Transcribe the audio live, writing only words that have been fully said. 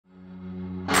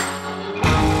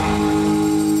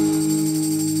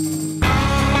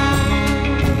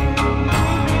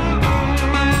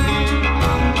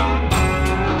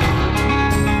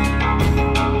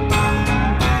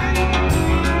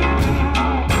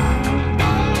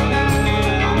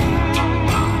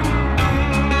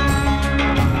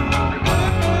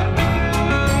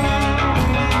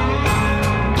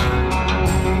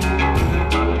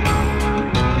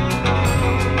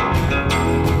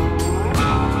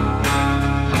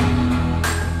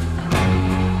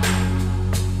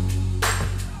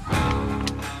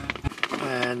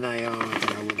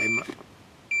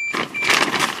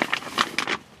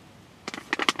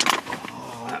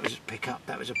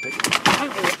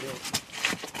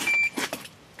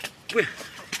We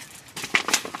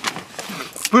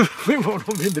want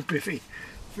them in the biffy.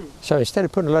 So instead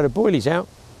of putting a load of boilies out,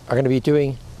 I'm going to be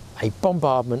doing a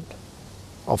bombardment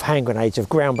of hand grenades of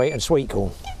ground bait and sweet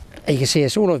corn. And you can see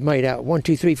it's all I've made out. 1,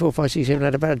 2, 3, 4, 5, 6, 7,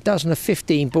 8, about a dozen of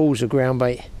 15 balls of ground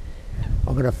bait.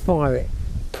 I'm going to fire it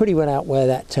pretty well out where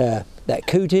that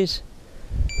coot is,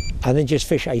 and then just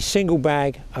fish a single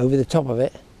bag over the top of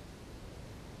it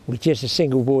with just a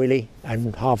single boilie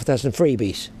and half a dozen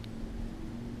freebies.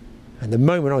 And the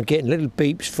moment I'm getting little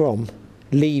beeps from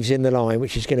leaves in the line,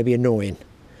 which is going to be annoying,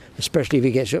 especially if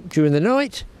it gets up during the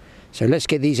night. So let's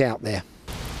get these out there.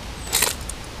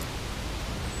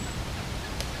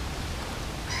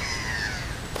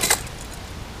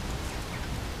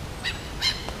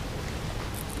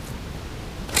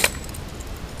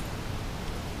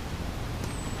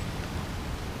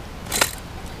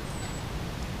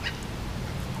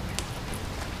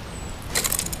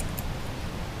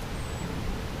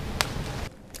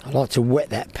 I like to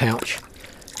wet that pouch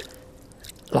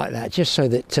like that, just so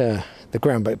that the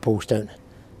ground bait balls don't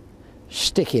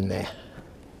stick in there.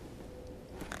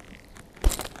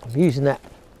 I'm using that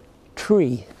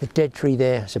tree, the dead tree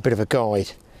there, as a bit of a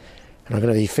guide, and I'm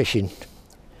going to be fishing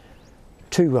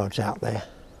 2 rods out there.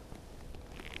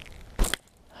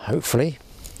 Hopefully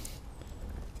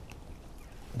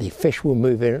the fish will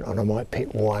move in and I might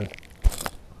pick 1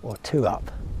 or 2 up.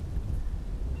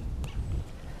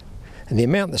 And the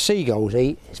amount the seagulls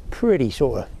eat is pretty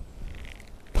sort of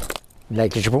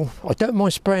negligible. I don't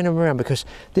mind spraying them around because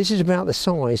this is about the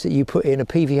size that you put in a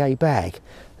PVA bag,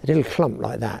 a little clump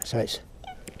like that, so it's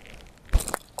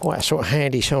quite a sort of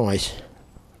handy size.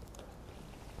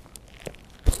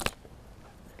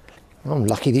 I'm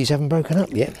lucky these haven't broken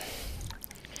up yet.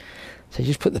 So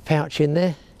just put the pouch in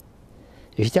there.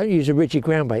 If you don't use a rigid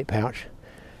ground bait pouch,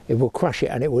 it will crush it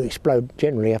and it will explode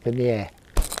generally up in the air.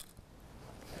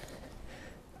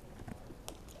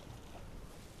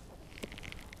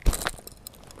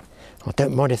 I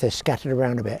don't mind if they're scattered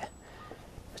around a bit,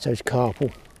 so those carp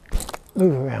will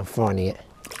move around finding it.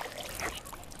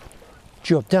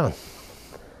 Job done.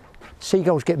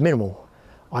 Seagulls get minimal.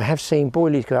 I have seen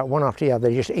boilies go out one after the other,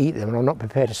 they just eat them, and I'm not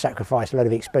prepared to sacrifice a load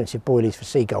of expensive boilies for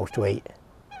seagulls to eat.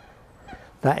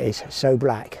 That is so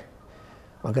black.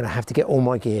 I'm going to have to get all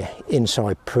my gear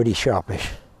inside pretty sharpish.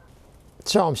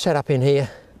 So I'm set up in here,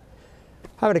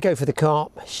 having a go for the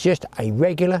carp. It's just a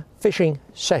regular fishing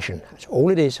session. That's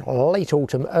all it is. Late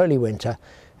autumn, early winter.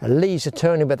 The leaves are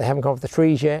turning, but they haven't come off the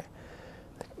trees yet.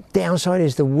 The downside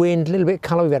is the wind, a little bit of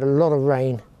colour. We've had a lot of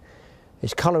rain.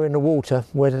 There's colour in the water.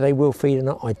 Whether they will feed or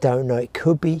not, I don't know. It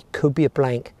could be a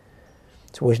blank.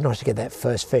 It's always nice to get that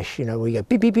first fish, you know, where you go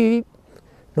beep, beep, beep.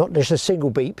 Not just a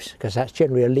single beeps, because that's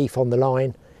generally a leaf on the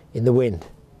line in the wind.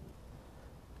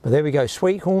 But there we go,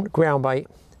 sweet corn, ground bait,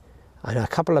 and a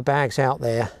couple of bags out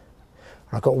there.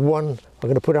 I've got one I'm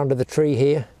going to put under the tree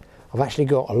here. I've actually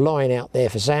got a line out there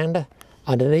for zander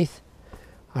underneath,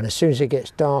 and as soon as it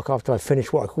gets dark, after I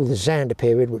finish what I call the zander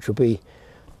period, which will be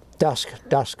dusk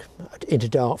into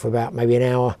dark for about maybe an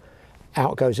hour,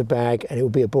 out goes a bag, and it will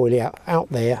be a boilie out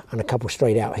there and a couple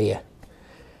straight out here.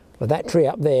 But that tree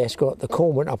up there, it's got the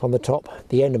cormorant up on the top,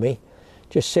 the enemy,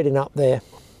 just sitting up there.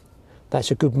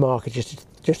 That's a good marker just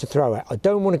to throw at. I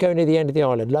don't want to go near the end of the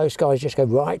island. Low skies just go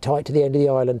right tight to the end of the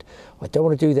island. I don't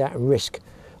want to do that and risk.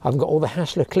 I haven't got all the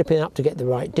hassle of clipping up to get the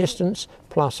right distance.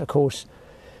 Plus, of course,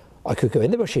 I could go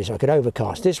in the bushes. I could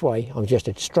overcast. This way, I'm just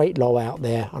a straight low out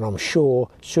there, and I'm sure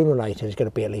sooner or later there's going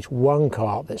to be at least one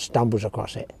carp that stumbles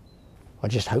across it. I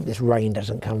just hope this rain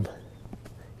doesn't come.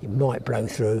 It might blow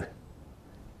through.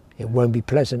 It won't be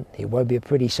pleasant. It won't be a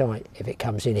pretty sight if it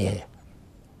comes in here.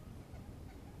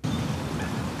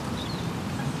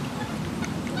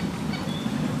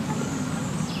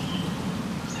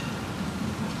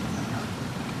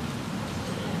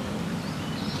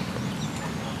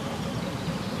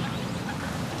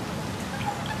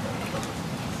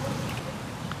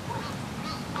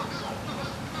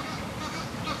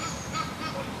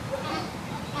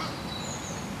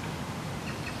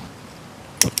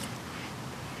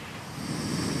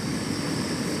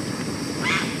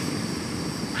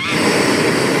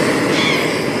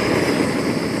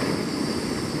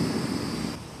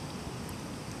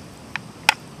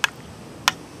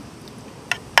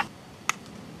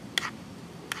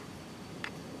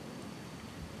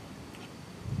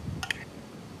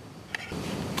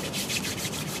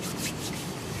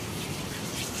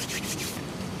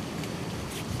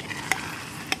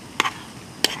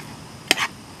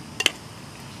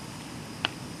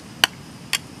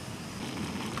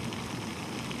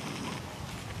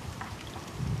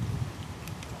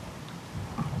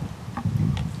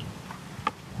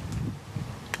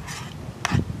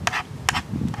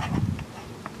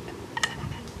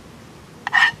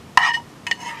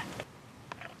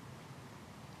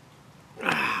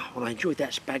 I enjoyed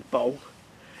that spag bowl.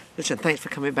 Listen, thanks for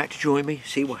coming back to join me.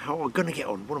 See how I'm going to get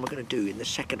on. What am I going to do in the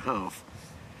second half?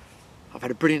 I've had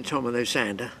a brilliant time on those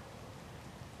zander.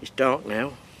 It's dark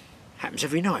now. Happens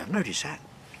every night, I've noticed that.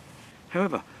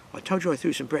 However, I told you I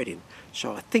threw some bread in,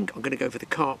 so I think I'm going to go for the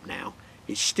carp now.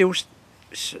 It's still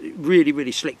really,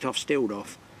 really slicked off, stilled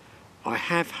off. I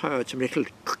have heard some little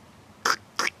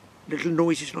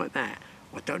noises like that.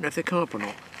 I don't know if they're carp or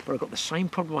not, but I've got the same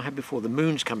problem I had before. The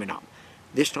moon's coming up.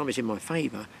 This time it's in my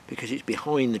favour because it's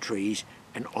behind the trees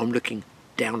and I'm looking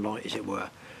downlight, as it were.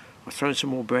 I've thrown some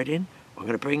more bread in. I'm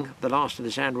going to bring the last of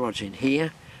the zander rods in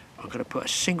here. I'm going to put a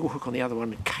single hook on the other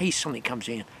one in case something comes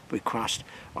in with crust.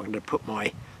 I'm going to put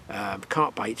my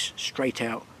carp baits straight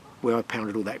out where I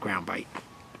pounded all that ground bait.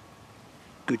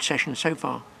 Good session so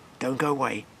far. Don't go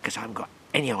away because I haven't got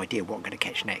any idea what I'm going to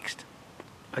catch next.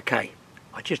 Okay,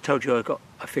 I just told you I got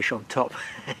a fish on top,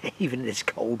 even in this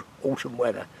cold autumn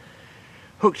weather.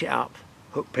 Hooked it up,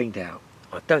 hook pinged out.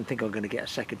 I don't think I'm going to get a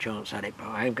second chance at it, but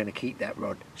I am going to keep that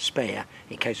rod spare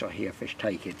in case I hear a fish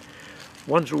taken.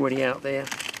 One's already out there.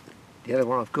 The other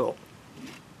one I've got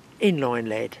inline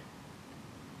lead,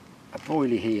 a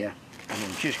boilie here, and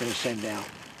I'm just going to send out,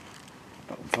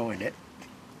 if I can find it,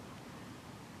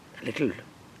 a little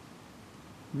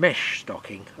mesh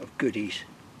stocking of goodies.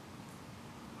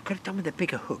 I could have done with a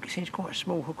bigger hook. It seems quite a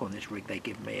small hook on this rig they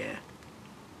give me here.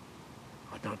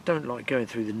 I don't like going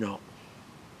through the knot.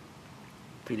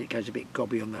 I feel it goes a bit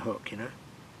gobby on the hook, you know.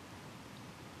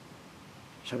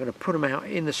 So I'm going to put them out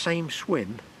in the same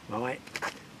swim, right?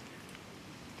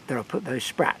 Then I'll put those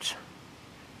sprats,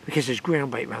 because there's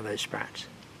ground bait around those sprats.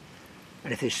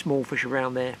 And if there's small fish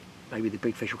around there, maybe the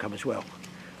big fish will come as well.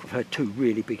 I've heard 2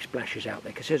 really big splashes out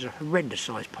there because there's a horrendous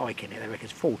sized pike in it. They reckon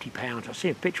it's 40 pounds. I've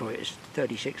seen a picture of it, it's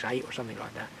 36.8 or something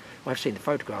like that. I've seen the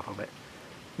photograph of it.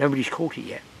 Nobody's caught it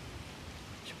yet.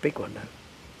 It's a big one though.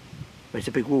 But it's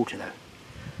a big water though.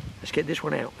 Let's get this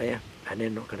one out there and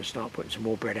then I'm going to start putting some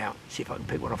more bread out, see if I can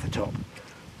pick one off the top.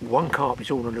 One carp is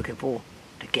all I'm looking for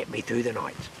to get me through the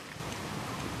night.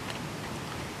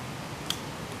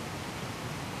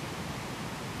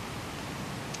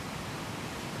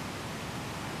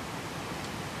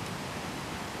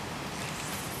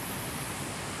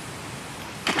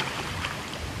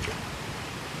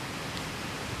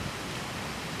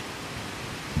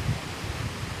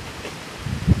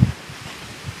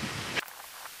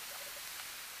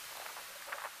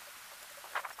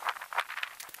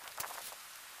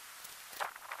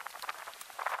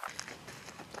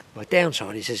 My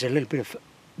downside is there's a little bit of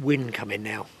wind coming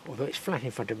now. Although it's flat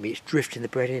in front of me, it's drifting the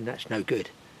bread in, that's no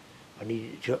good. I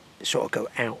need it to sort of go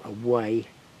out away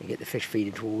and get the fish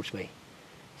feeding towards me.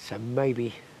 So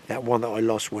maybe that one that I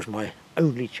lost was my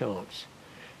only chance.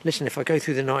 Listen, if I go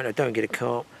through the night and I don't get a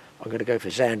carp, I'm going to go for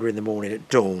zander in the morning at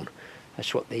dawn.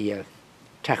 That's what the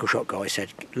tackle shop guy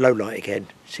said. Low light again,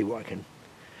 see what I can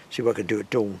do at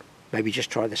dawn. Maybe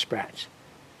just try the sprats.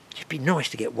 It'd be nice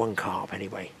to get one carp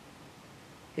anyway.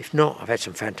 If not, I've had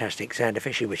some fantastic zander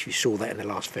fishing, which you saw that in the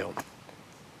last film.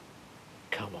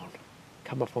 Come on,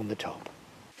 come up on the top.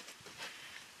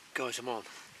 Guys, I'm on.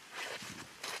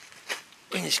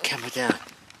 Bring this camera down.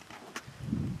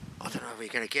 I don't know if we're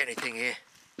going to get anything here.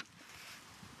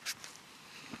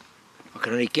 I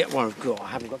can only get what I've got. I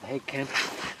haven't got the head cam.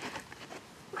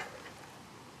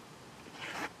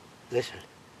 Listen,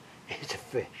 it's a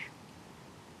fish.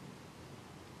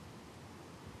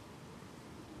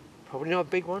 Probably not a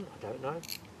big one, I don't know.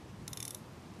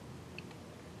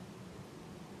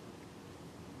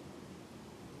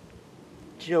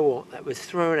 Do you know what? That was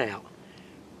thrown out.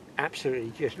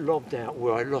 Absolutely just lobbed out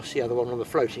where I lost the other one on the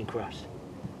floating crust.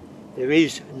 There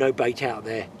is no bait out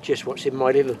there, just what's in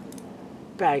my little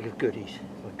bag of goodies.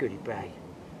 My goodie bag.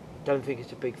 Don't think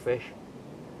it's a big fish.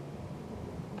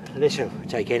 Listen, I'll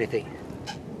take anything.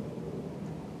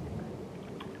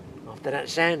 After that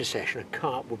zander session, a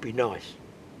carp would be nice.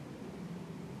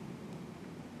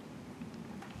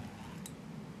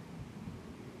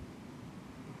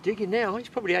 Digging now, it's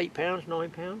probably £8,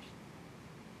 £9.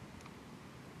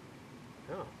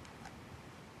 Oh,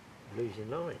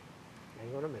 losing line.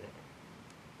 Hang on a minute.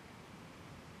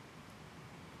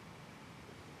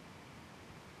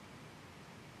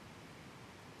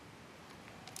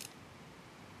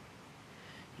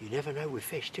 You never know with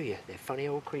fish, do you? They're funny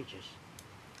old creatures.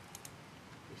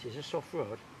 This is a soft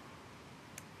rod.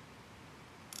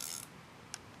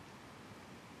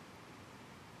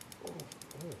 Oh,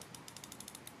 oh.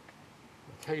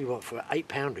 Tell you what, for an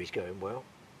 8-pounder he's going well.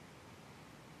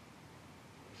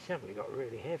 He's suddenly got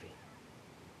really heavy.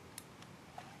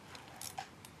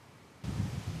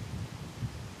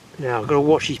 Now I've got to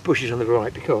watch these bushes on the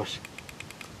right because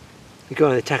The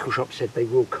guy in the tackle shop said they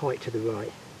will kite to the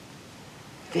right.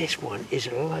 This one is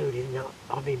loading up.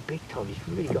 I mean, big time. He's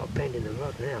really got a bend in the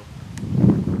rod now.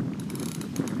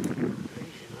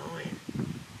 He's lying.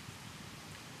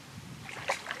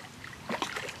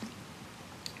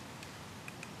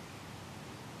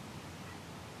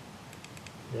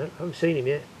 No, I haven't seen him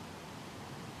yet.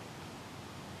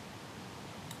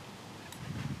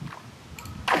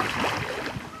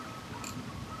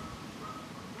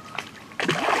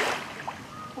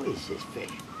 What is this fish?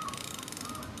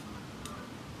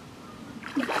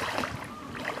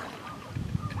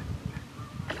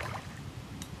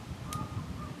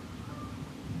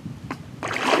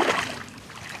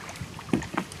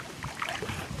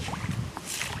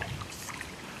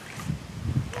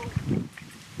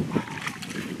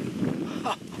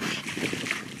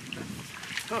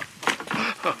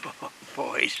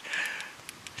 Boys,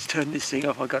 let's turn this thing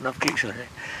off. I've got enough kicks on it.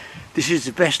 This is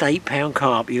the best 8-pound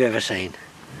carp you've ever seen.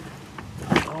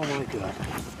 Oh my god.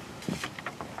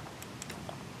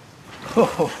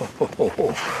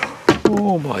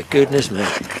 Oh my goodness me.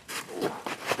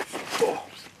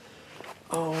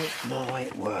 Oh my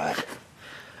word.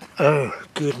 Oh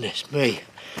goodness me.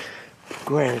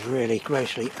 Graeme's really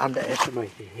grossly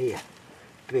underestimated here.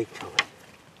 Big time.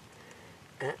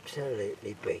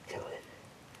 Absolutely big time.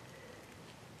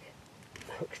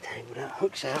 Hook's tangled up,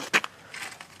 hook's out.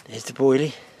 There's the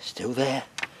boilie, still there.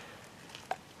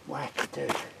 Whack,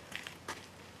 dude.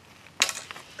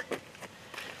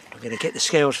 I'm going to get the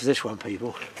scales for this one,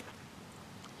 people.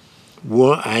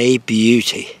 What a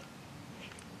beauty.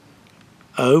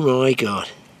 Oh my god.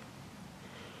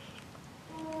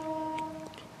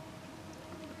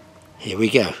 Here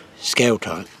we go, scale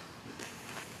time.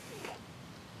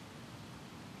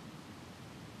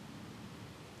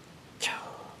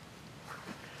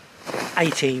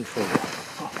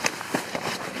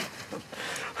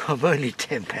 $18.4. I'm only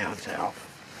 £10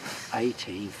 off.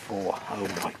 18.4. Oh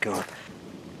my god.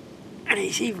 And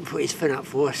he's even put his fin up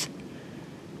for us.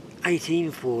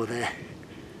 18.4 there.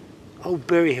 Old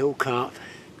Bury Hill carp.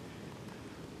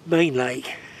 Main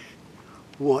Lake.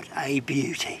 What a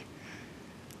beauty.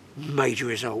 Major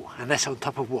result. And that's on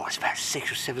top of what? It's about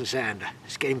 6 or 7 zander.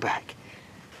 Let's get him back.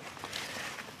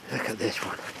 Look at this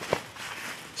one.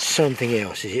 Something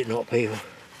else, is it not, people?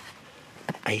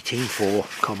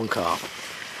 18.4 common carp.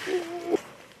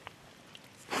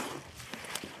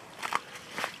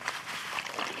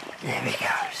 There he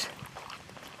goes.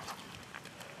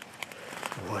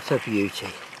 What a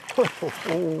beauty.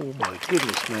 Oh my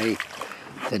goodness me.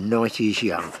 The night is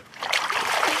young.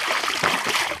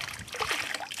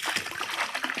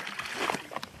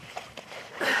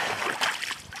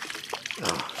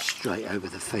 Oh, straight over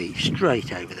the feet,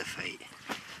 straight over the feet.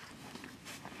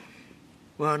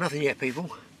 Well, nothing yet,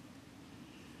 people.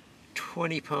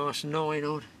 20 past 9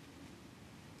 odd.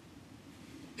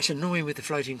 It's annoying with the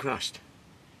floating crust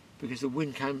because the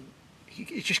wind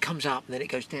it just comes up and then it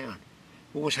goes down.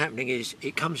 Well, what's happening is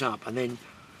it comes up and then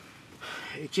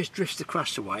it just drifts the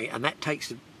crust away, and that takes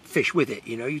the fish with it.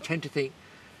 You know, you tend to think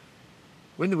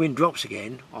when the wind drops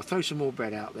again, I'll throw some more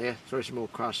bread out there, throw some more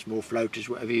crust, more floaters,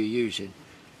 whatever you're using,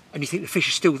 and you think the fish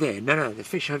is still there. No, the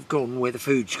fish have gone where the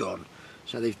food's gone.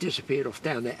 So they've disappeared off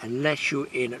down there, unless you're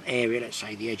in an area, let's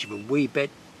say the edge of a weed bed.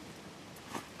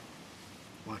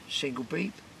 One single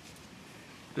beep.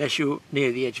 Unless you're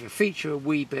near the edge of a feature, a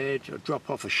weed bed, or drop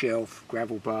off a shelf,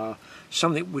 gravel bar,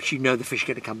 something which you know the fish are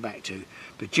going to come back to.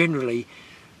 But generally,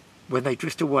 when they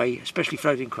drift away, especially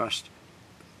floating crust,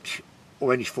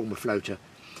 or any form of floater,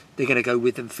 they're going to go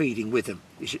with them, feeding with them.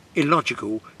 It's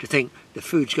illogical to think the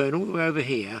food's going all the way over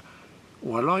here.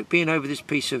 Well, I like being over this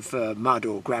piece of mud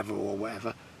or gravel or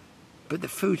whatever, but the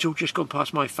food's all just gone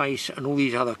past my face and all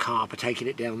these other carp are taking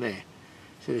it down there.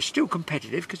 So they're still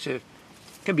competitive because they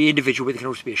can be individual, but they can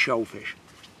also be a shoal fish.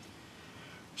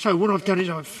 So what I've done is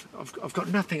I've got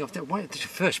nothing. It's the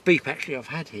first beep actually I've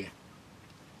had here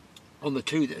on the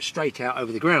two that are straight out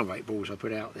over the ground weight balls I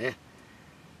put out there,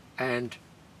 and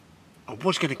I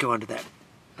was going to go under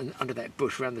that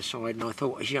bush around the side, and I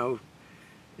thought, you know,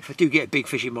 if I do get a big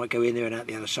fish, it might go in there and out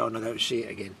the other side and I don't see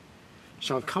it again.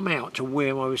 So I've come out to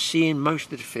where I was seeing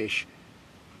most of the fish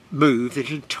move, the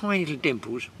little tiny little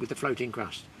dimples with the floating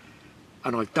crust.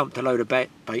 And I've dumped a load of bait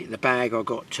in the bag. I've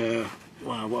got,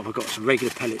 well, what have I got? Some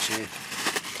regular pellets here.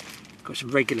 Got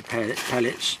some regular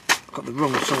pellets. I've got the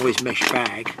wrong size mesh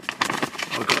bag.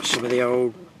 I've got some of the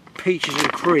old peaches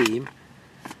and cream.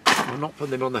 I'm not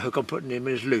putting them on the hook, I'm putting them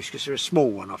as loose because they're a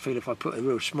small one. I feel if I put a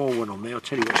real small one on there, I'll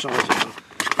tell you what size they are.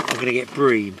 I'm going to get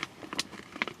bream.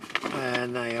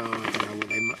 And they are, I don't know what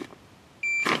they might.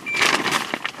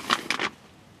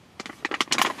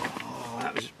 Oh,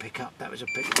 was a pick-up, that was a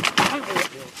pick-up.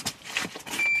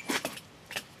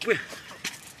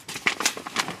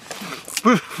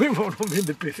 We're on in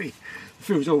the biffy.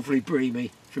 Feels awfully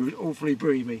breamy.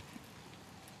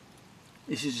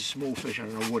 This is a small fish, I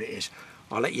don't know what it is.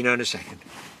 I'll let you know in a second.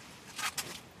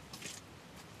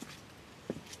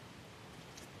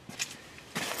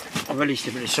 I released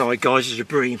him in the side, guys, as a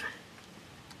bream.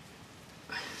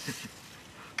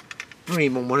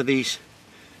 Bream on one of these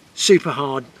super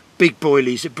hard big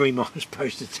boilies that bream are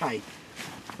supposed to take.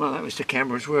 Well, that was the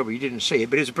camera as well, but you didn't see it,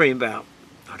 but it was a bream about,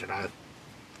 I don't know,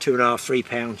 2.5, 3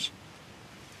 pounds.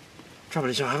 Trouble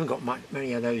is, I haven't got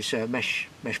many of those mesh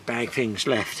bag things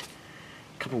left.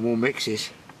 A couple more mixes.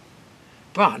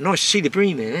 But nice to see the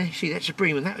bream in there. See, that's a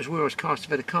bream, and that was where I was casting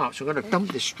for the carp. So I'm going to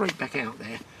dump this straight back out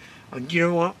there. And you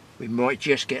know what? We might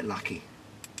just get lucky.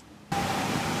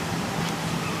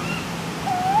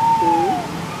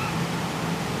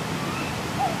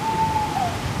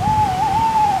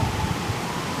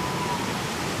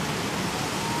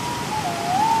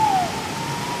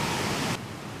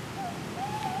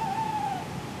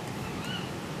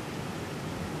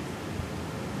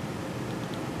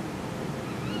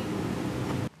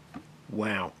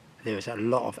 Wow, there is a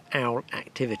lot of owl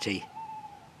activity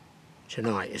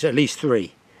tonight. It's at least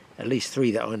three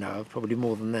that I know of, probably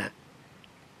more than that.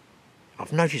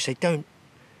 I've noticed they don't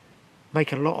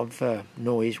make a lot of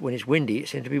noise when it's windy. It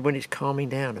seems to be when it's calming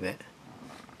down a bit.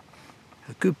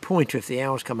 A good pointer if the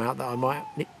owls come out that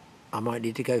I might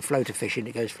need to go floater fishing.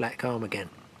 It goes flat calm again.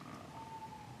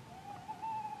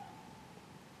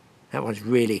 That one's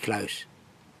really close.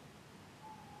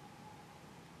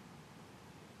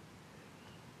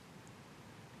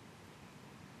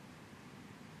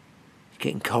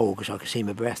 Getting cold because I can see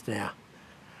my breath now.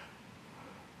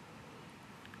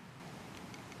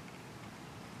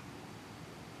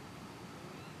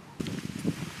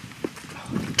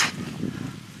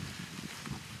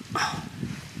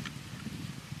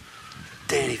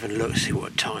 Didn't even look to see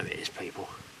what time it is, people.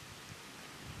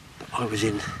 But I was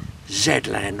in Z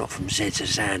land, not from Z to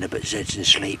Zander, but Z's in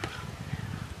sleep.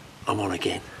 I'm on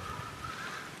again.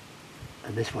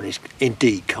 And this one is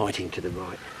indeed kiting to the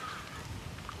right.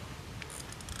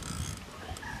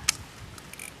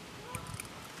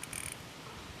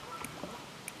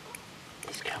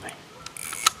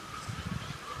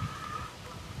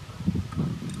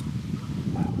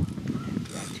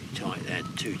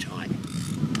 Too tight.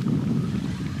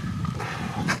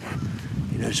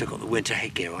 You notice I've got the winter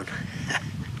headgear on.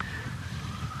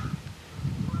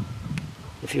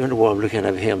 If you wonder why I'm looking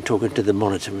over here, I'm talking to the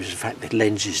monitor, which is the fact the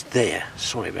lens is there.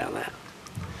 Sorry about that.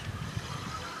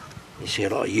 You see a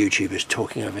lot of YouTubers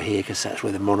talking over here because that's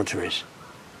where the monitor is.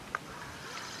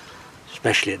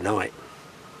 Especially at night.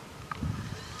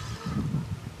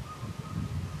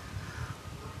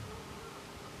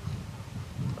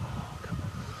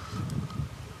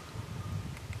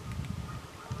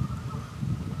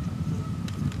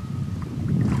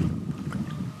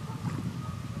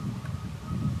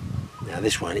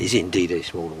 This one is indeed a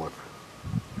smaller one.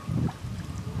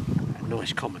 A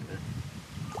nice comment there.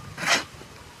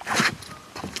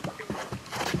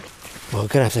 Well, I'm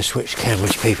going to have to switch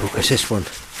cameras, people, because this one,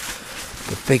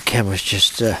 the big camera's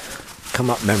just come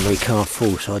up memory card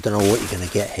full, so I don't know what you're going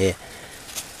to get here.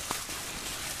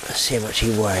 Let's see how much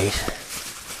he weighs.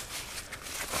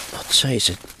 I'd say it's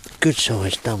a good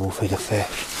sized double figure fish.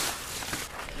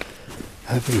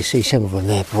 Hopefully you see some of them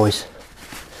there, boys.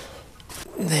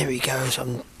 There he goes.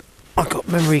 I've got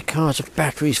memory cards of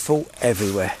batteries full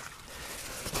everywhere.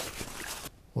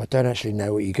 Well, I don't actually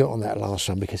know what you got on that last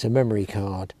one because the memory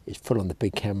card is full on the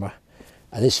big camera,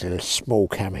 and this little small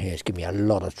camera here has given me a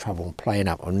lot of trouble playing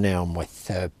up. I'm now on my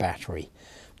 3rd battery.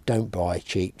 Don't buy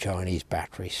cheap Chinese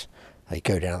batteries. They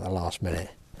go down at the last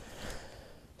minute.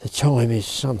 The time is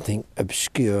something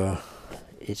obscure.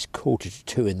 It's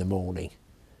 1:45 in the morning.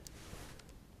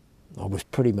 I was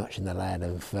pretty much in the land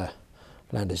of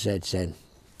Z's then.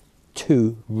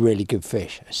 2 really good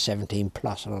fish, a 17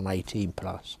 plus and an 18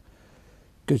 plus.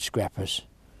 Good scrappers.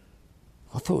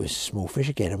 I thought it was a small fish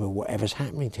again. I mean, whatever's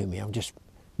happening to me, I'm just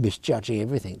misjudging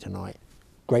everything tonight.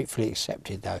 Gratefully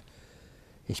accepted though.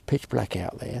 It's pitch black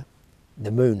out there.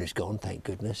 The moon is gone, thank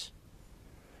goodness.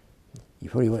 You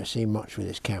probably won't see much with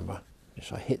this camera.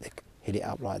 Just I hit it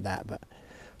up like that, but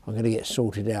I'm going to get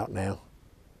sorted out now.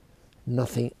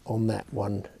 Nothing on that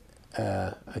one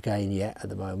again yet at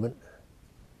the moment.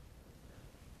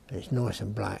 It's nice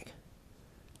and black.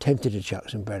 Tempted to chuck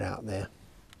some bread out there.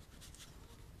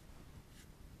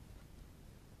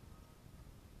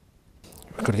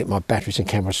 I've got to get my batteries and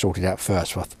cameras sorted out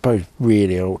first, so I suppose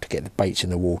really I ought to get the baits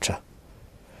in the water.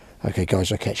 Okay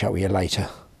guys, I'll catch up with you later.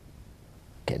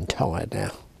 Getting tired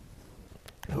now.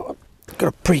 Got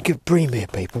a pretty good bream here,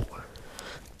 people.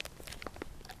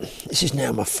 This is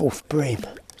now my 4th bream.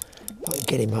 If I can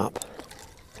get him up.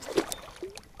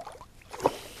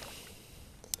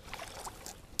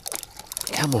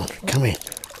 Come on, come in.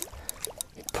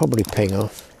 He'll probably ping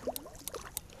off.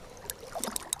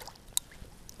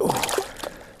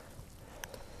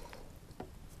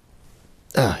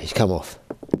 Ah, he's come off.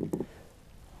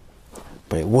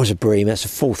 But it was a bream. That's the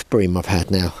 4th bream I've had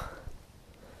now.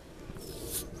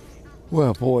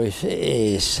 Well, boys, it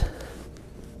is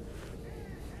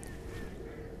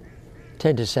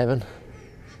 10 to 7. You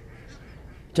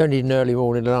don't need an early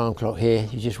morning alarm clock here.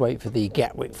 You just wait for the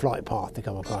Gatwick flight path to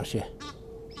come across you.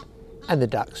 And the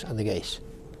ducks and the geese.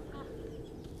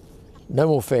 No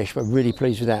more fish, but really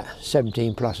pleased with that.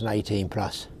 17 plus and 18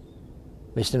 plus.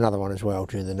 Missed another one as well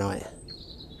during the night.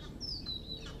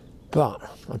 But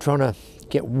I'm trying to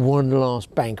get one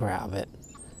last banker out of it.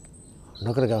 I'm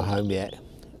not going to go home yet.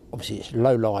 Obviously it's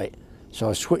low light, so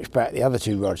I switched back the other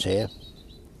 2 rods here.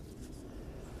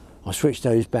 I switched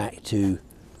those back to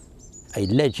a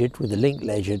legend with a link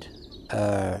legend,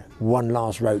 one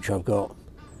last roach I've got,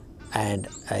 and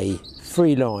a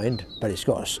free lined, but it's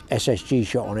got a SSG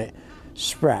shot on it,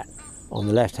 sprat on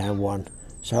the left hand one.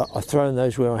 So I've thrown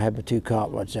those where I had my 2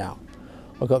 carp rods out.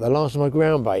 I've got the last of my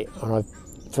ground bait, and I've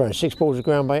thrown 6 balls of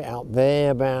ground bait out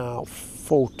there about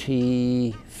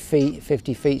 40 feet,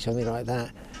 50 feet, something like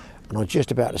that. And I'm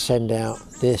just about to send out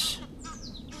this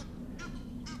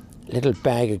little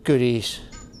bag of goodies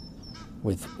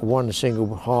with one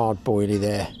single hard boilie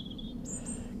there.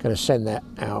 Going to send that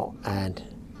out and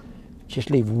just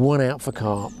leave one out for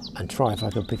carp and try if I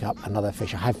can pick up another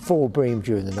fish. I had 4 bream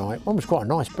during the night. One was quite a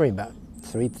nice bream, about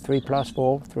 3 plus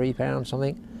 4, 3 pounds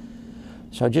something.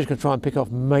 So I'm just going to try and pick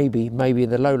off maybe in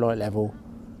the low light level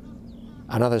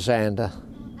another zander,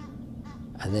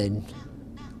 and then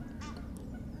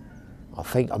I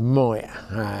think I might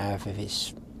have, if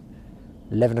it's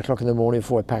 11 o'clock in the morning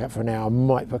before I pack up for an hour, I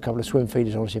might put a couple of swim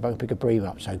feeders on, see if I can pick a bream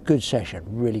up. So good session,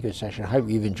 really good session. I hope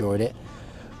you've enjoyed it.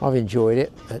 I've enjoyed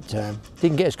it, but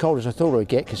didn't get as cold as I thought it would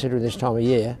get considering this time of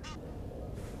year.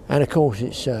 And of course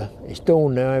it's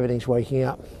dawn now, everything's waking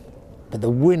up, but the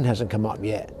wind hasn't come up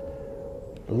yet.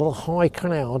 A lot of high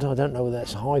cloud. I don't know whether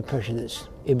that's high pressure that's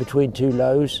in between 2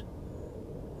 lows,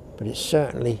 but it's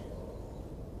certainly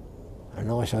a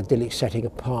nice idyllic setting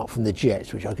apart from the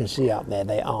jets, which I can see up there.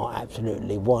 They are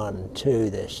absolutely 1, 2,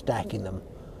 they're stacking them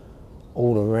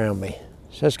all around me.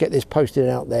 So let's get this posted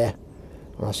out there,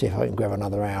 and I'll see if I can grab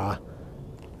another hour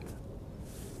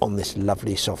on this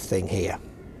lovely soft thing here.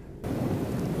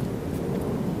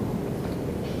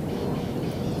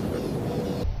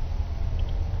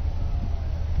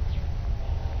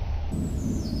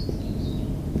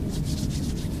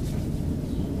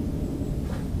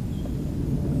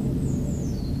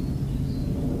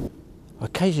 I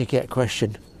occasionally get a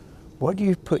question, why do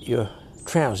you put your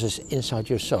trousers inside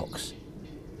your socks?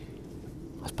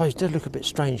 I suppose it does look a bit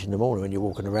strange in the morning when you're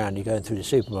walking around, you're going through the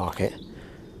supermarket.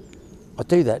 I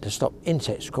do that to stop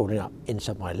insects crawling up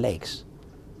inside my legs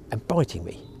and biting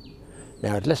me.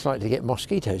 Now, I'd less likely to get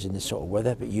mosquitoes in this sort of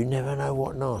weather, but you never know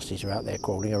what nasties are out there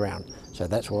crawling around. So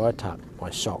that's why I tuck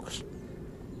my socks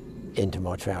into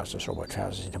my trousers, or my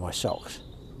trousers into my socks.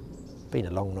 Been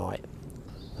a long night.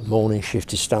 The morning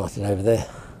shift is starting over there.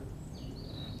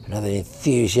 Another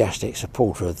enthusiastic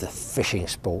supporter of the fishing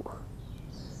sport.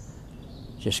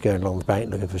 Just going along the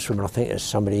bank looking for swimming. I think there's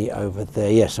somebody over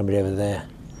there. Yeah, somebody over there.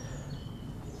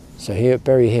 So here at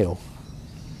Bury Hill,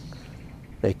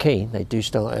 they're keen. They do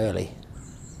start early.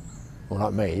 Well,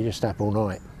 like me, you just stay up all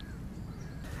night.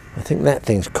 I think that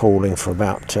thing's calling for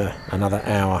about another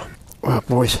hour. Right,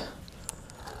 boys,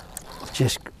 I've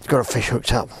just got a fish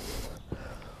hooked up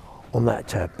on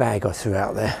that bag I threw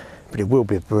out there, but it will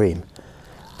be a bream,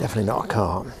 definitely not a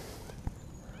carp.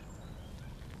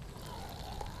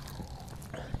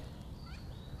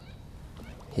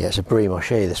 Yeah, it's a bream. I'll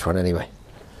show you this one anyway,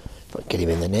 if I can get him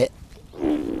in the net.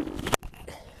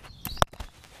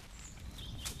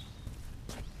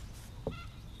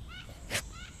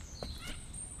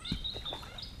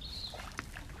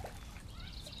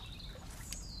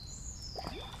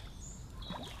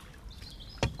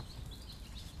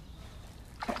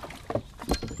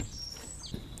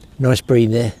 Nice bream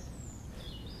there.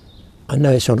 I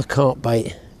know it's on a carp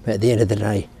bait, but at the end of the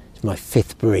day, it's my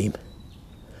 5th bream.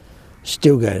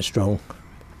 Still going strong,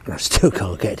 and I still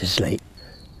can't get to sleep.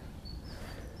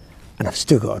 And I've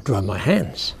still got to dry my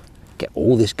hands, get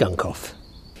all this gunk off.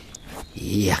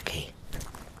 Yucky.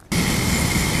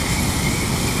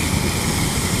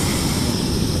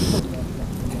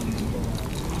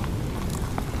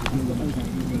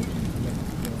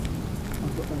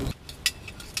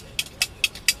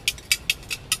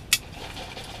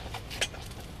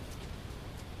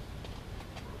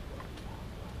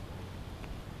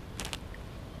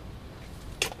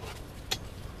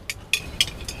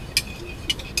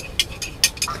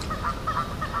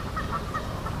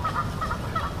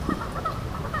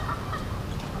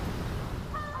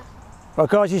 Right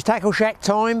guys, it's Tackle Shack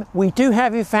time. We do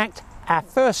have in fact our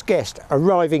first guest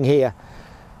arriving here.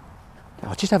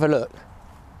 I'll just have a look.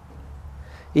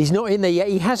 He's not in there yet,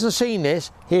 he hasn't seen this.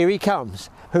 Here he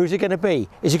comes. Who's it going to be?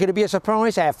 Is it going to be a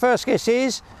surprise? Our first guest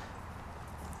is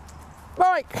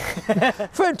Mike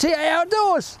from TA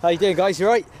Outdoors. How you doing, guys? You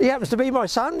right? He happens to be my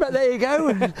son, but there you go.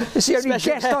 It's the only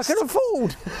guest I can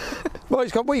afford.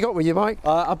 Mike's got, what you got with you, Mike?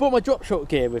 I brought my drop shot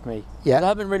gear with me. Yeah. I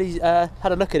haven't really had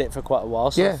a look at it for quite a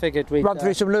while, so I figured we'd run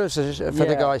through some lures for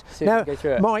the guys. Now,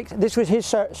 Mike, this was his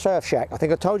surf shack. I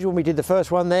think I told you when we did the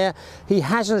first one there. He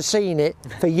hasn't seen it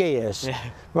for years.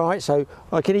 Right, so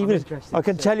I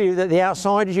can tell you that the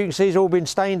outside, as you can see, has all been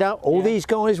stained up. All these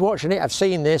guys watching it have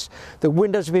seen this. The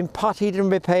windows have been puttied and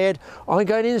repaired. I'm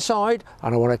going inside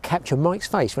and I want to capture Mike's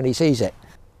face when he sees it.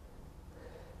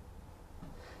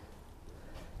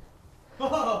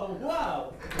 Oh,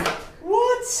 wow!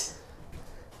 What?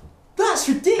 That's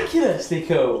ridiculously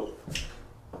cool.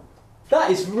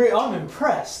 That is I'm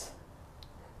impressed.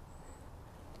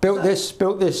 Built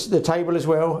the table as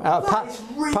well, out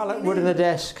of pallet wood in the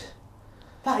desk.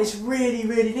 That is really,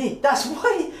 really neat. That's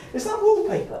why, is that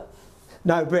wallpaper?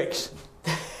 No, bricks.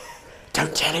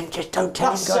 Don't tell him, just don't tell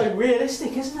him. That's so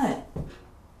realistic, isn't it?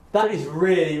 That is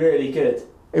really, really good.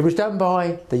 It was done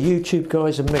by the YouTube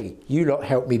guys and me. You lot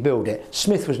helped me build it.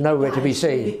 Smith was nowhere to be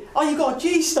seen. Really... Oh, you got a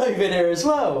G stove in here as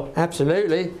well.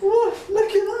 Absolutely. Whoa,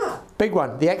 look at that. Big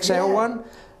one, the XL one.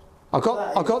 I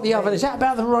got the oven. Is that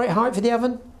about the right height for the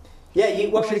oven? Yeah.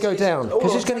 Or should it go down?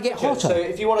 Because it's going to get hotter. So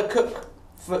if you want to cook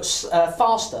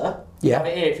faster, you have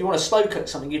it here. If you want to slow cook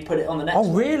something, you'd put it on the next. Oh,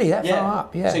 really? That far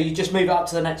up? Yeah. So you just move it up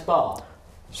to the next bar.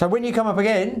 So when you come up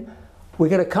again, we're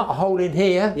going to cut a hole in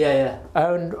here.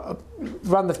 And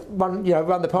run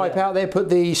the pipe out there. Put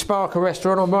the spark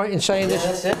arrestor on. I'm right in saying this.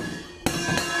 That's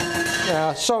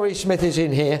it. Sorry, Smith is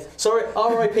in here. Sorry,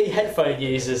 RIP headphone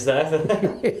users there.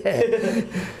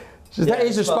 So that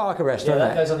is a spark arrestor. Yeah,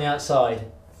 that goes on the outside.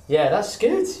 Yeah, that's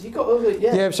good. You got all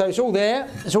the so it's all there.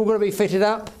 It's all going to be fitted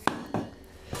up.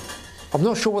 I'm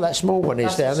not sure what that small one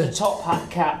is down there. That's a top hat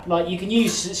cap. Like you can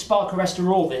use spark arrestor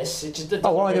or this. It just doesn't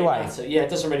either way. matter. Yeah, it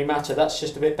doesn't really matter. That's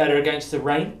just a bit better against the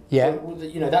rain. Yeah.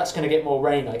 You know, that's going to get more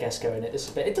rain, I guess, going it.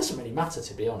 It doesn't really matter,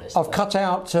 to be honest. I've cut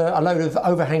out a load of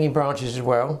overhanging branches as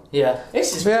well. Yeah.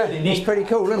 This is really neat. It's pretty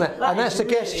cool, isn't it? And that's the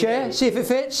guest chair. Neat. See if it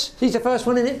fits. He's the first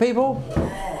one in it, people.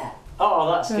 Yeah.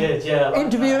 Oh, that's good. Yeah. Like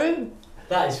interviewing.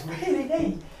 That is really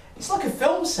neat. It's like a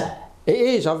film set. It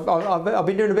is. I've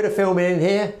been doing a bit of filming in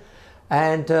here.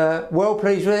 And well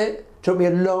pleased with it. Took me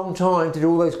a long time to do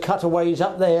all those cutaways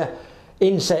up there,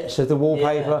 insets of the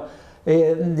wallpaper.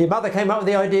 The mother came up with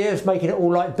the idea of making it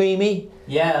all like beamy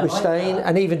with stain,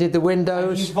 and even did the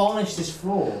windows. And you varnished this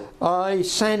floor. I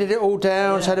sanded it all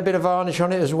down, had a bit of varnish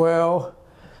on it as well.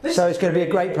 So it's going to be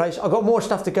a great place. I've got more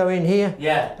stuff to go in here.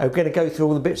 I'm going to go through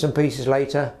all the bits and pieces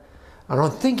later. And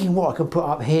I'm thinking what I can put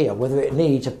up here, whether it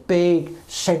needs a big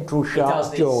central sharp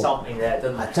jaw. It does need something there,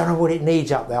 doesn't it? I don't know what it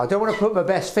needs up there. I don't want to put my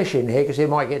best fish in here because it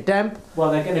might get damp.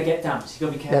 Well, they're going to get damp, so you've got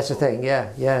to be careful. That's the thing,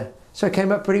 yeah. So it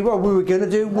came up pretty well. We were going to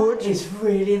do wood. That is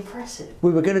really impressive.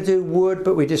 We were going to do wood,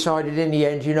 but we decided in the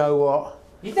end, you know what?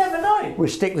 You'd never know. We'll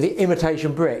stick with the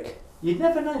imitation brick. You'd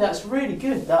never know. That's really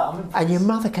good. And your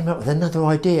mother came up with another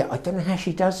idea. I don't know how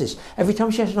she does this. Every time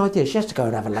she has an idea, she has to go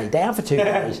and have a lay down for 2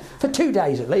 days. For 2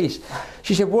 days at least.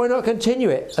 She said, why not continue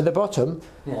it at the bottom,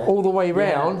 all the way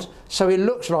round, so it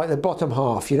looks like the bottom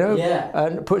half, you know?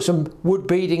 And put some wood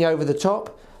beading over the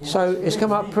top. So it's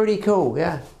come up pretty cool,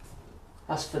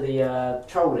 That's for the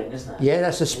trolling, isn't it? Yeah,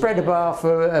 that's a spreader bar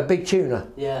for a big tuna.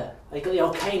 Yeah. They got the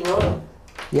old cane rod.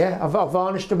 Yeah, I've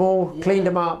varnished them all, cleaned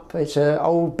them up. It's an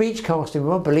old beach casting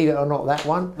one, believe it or not, that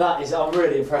one. That is, I'm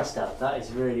really impressed at. That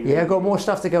is really I've got more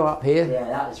stuff to go up here. Yeah,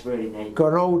 that is really neat.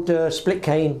 Got an old split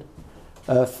cane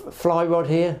fly rod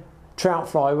here, trout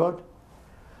fly rod.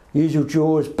 Usual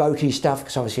jaws, boaty stuff,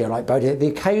 because obviously I like boaty. The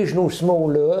occasional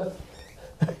small lure,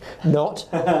 not.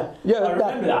 I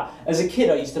remember that. As a kid,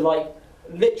 I used to like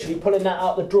literally pulling that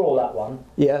out the drawer, that one.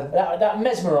 That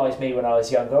mesmerised me when I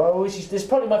was younger. It's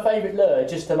probably my favourite lure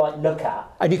just to like look at.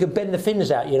 And you can bend the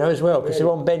fins out, you know, as well, because they're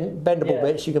on bendable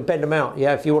bits. You can bend them out,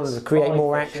 if you wanted to create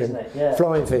more action.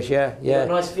 Flying fish, a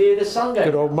nice view of the sun going.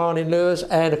 Good old Marlin lures,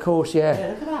 and of course, look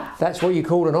at that. That's what you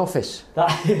call an office.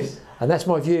 That is. And that's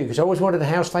my view, because I always wanted a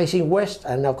house facing west,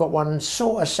 and I've got one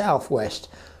sort of southwest.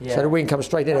 So the wind comes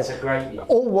straight in. That's a great view.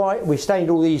 All white, we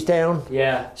stained all these down.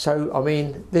 Yeah. So, I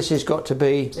mean, this has got to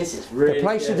be really the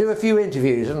place to do a few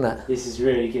interviews, isn't it? This is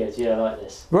really good, I like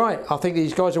this. Right, I think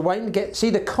these guys are waiting to see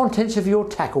the contents of your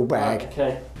tackle bag.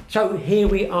 Okay. So here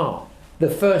we are, the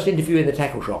first interview in the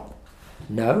tackle shop.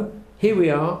 No, here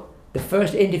we are, the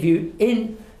first interview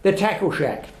in the Tackle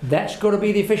Shack. That's got to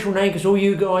be the official name, because all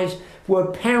you guys were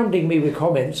pounding me with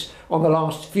comments on the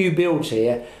last few builds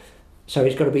here. So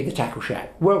it's got to be the Tackle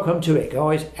Shack. Welcome to it,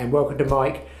 guys, and welcome to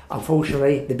Mike.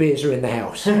 Unfortunately, the beers are in the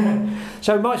house.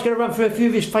 So Mike's going to run through a few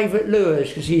of his favourite lures,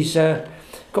 because he's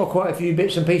got quite a few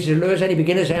bits and pieces of lures. Any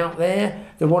beginners out there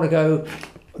that want to go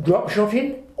drop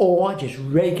shotting or just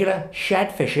regular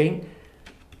shad fishing,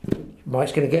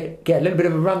 Mike's going to get a little bit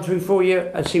of a run through for you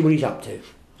and see what he's up to.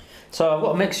 So I've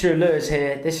got a mixture of lures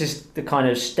here. This is the kind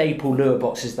of staple lure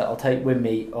boxes that I'll take with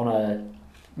me on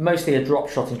mostly a drop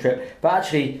shotting trip. But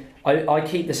actually, I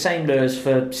keep the same lures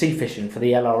for sea fishing, for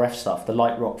the LRF stuff, the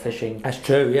light rock fishing. That's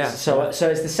true, yeah. So it's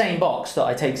the same box that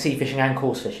I take sea fishing and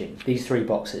coarse fishing, these 3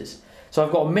 boxes. So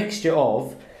I've got a mixture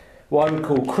of what I would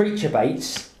call creature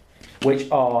baits, which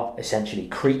are essentially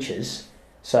creatures.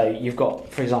 So you've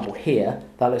got, for example, here,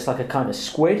 that looks like a kind of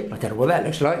squid. I don't know what that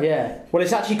looks like. Yeah. Well,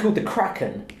 it's actually called the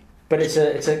Kraken. But it's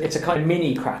a kind of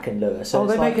mini Kraken lure. So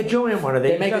they make a giant one of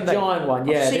these. They make a giant one,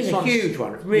 yeah. I've seen a huge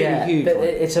one, really huge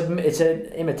one. It's an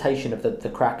imitation of the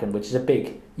Kraken, which is a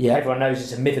big. Yeah. Everyone knows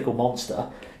it's a mythical monster,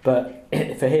 but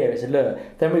for here it's a lure.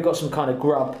 Then we've got some kind of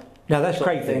grub. Now that's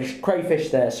crayfish. Crayfish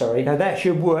there, sorry. Now that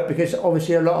should work, because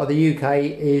obviously a lot of the UK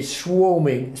is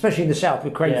swarming, especially in the south,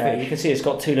 with crayfish. Yeah, you can see it's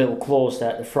got 2 little claws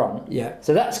there at the front. Yeah.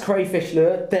 So that's crayfish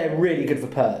lure. They're really good for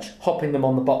perch. Hopping them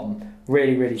on the bottom.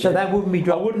 Really, really good. So that wouldn't be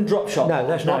drop... I wouldn't drop shot. No,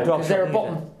 that's not drop shot. Because they're a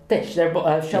bottom fish. They're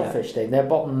a shellfish thing. They're a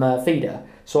bottom feeder.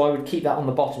 So I would keep that on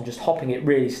the bottom, just hopping it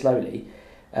really slowly.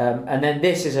 And then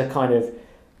this is a kind of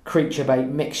creature bait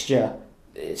mixture.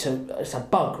 It's a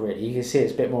bug, really. You can see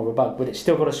it's a bit more of a bug, but it's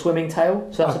still got a swimming tail.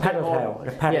 So that's a paddle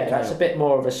tail. That's a bit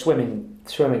more of a swimming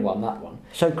one, that one.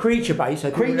 So creature baits,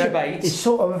 it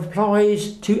sort of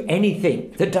applies to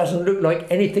anything that doesn't look like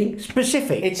anything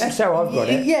specific. That's how I've got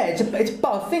it. Yeah,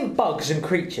 I think bugs and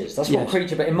creatures. That's what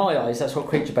creature bait, in my eyes, that's what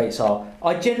creature baits are.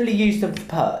 I generally use them for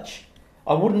perch.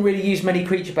 I wouldn't really use many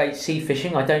creature baits sea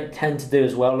fishing. I don't tend to do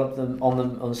as well of them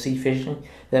on sea fishing.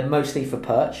 They're mostly for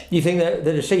perch. You think that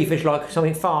a sea fish like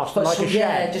something fast, like a shad?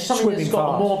 Yeah, just something that's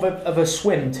got more of a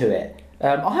swim to it.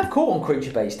 I have caught on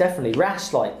creature baits, definitely.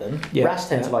 Wrasse like them. Yeah, wrasse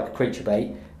tend to like a creature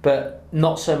bait, but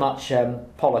not so much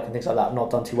pollock and things like that. I've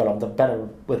not done too well. I've done better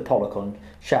with pollock on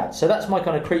shad. So that's my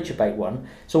kind of creature bait one.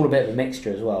 It's all a bit of a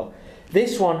mixture as well.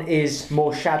 This one is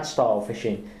more shad style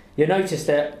fishing. You notice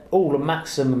they're all a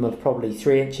maximum of probably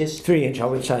 3 inches. 3 inch, I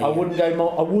would say. I wouldn't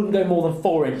go more than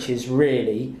 4 inches,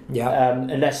 really. Yeah.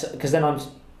 Unless, because then I'm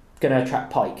going to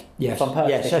attract pike. Yes. If I'm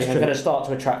perch fishing, I'm going to start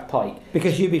to attract pike.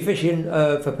 Because you'd be fishing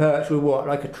for perch with what,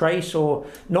 like a trace, or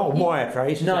not a wire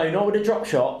trace? No, not with a drop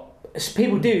shot.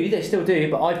 People do, they still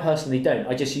do, but I personally don't.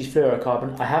 I just use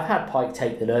fluorocarbon. I have had pike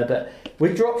take the lure, but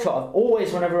with drop shot, I've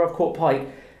always, whenever I've caught pike,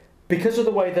 because of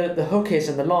the way the hook is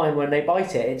and the line when they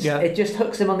bite it, it just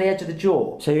hooks them on the edge of the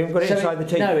jaw. So you haven't got it inside the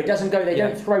teeth? No, it doesn't go, they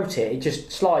don't throat it, it just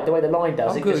slide the way the line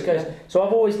does. Just goes. So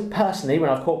I've always, personally, when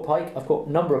I've caught pike, I've caught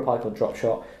a number of pike on drop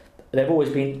shot, they've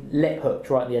always been lip hooked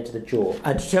right on the edge of the jaw.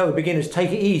 And to tell the beginners,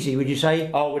 take it easy, would you say?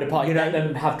 Oh, with a pike, let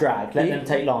them have drag, let them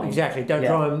take line. Exactly, don't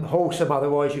try and horse them,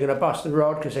 otherwise you're going to bust the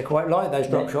rod, because they're quite light, those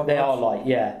drop shot. They are light,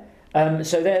 yeah.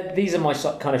 So these are my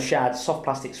kind of shad, soft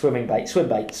plastic swim bait sort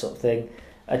of thing.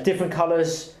 Different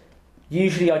colours.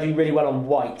 Usually I do really well on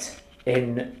white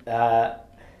in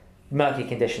murky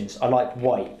conditions. I like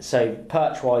white. So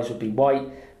perch-wise would be white,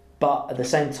 but at the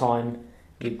same time,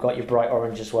 you've got your bright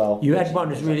orange as well. You had one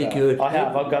that's really good. I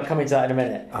have. I'll come into that in a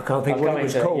minute. I can't think what it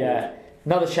was called. Yeah.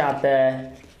 Another shad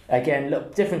there. Again,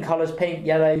 look, different colours, pink,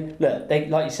 yellow. Look, they,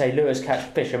 like you say, lures catch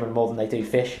fishermen more than they do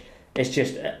fish. It's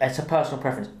a personal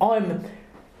preference.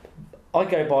 I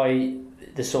go by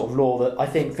the sort of law that I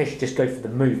think fish just go for the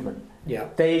movement. Yeah.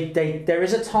 There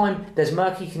is a time, there's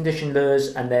murky condition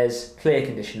lures and there's clear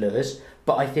condition lures,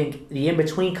 but I think the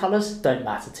in-between colours don't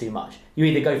matter too much. You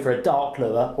either go for a dark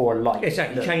lure or a light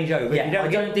Exactly, lure. Change over. Yeah, I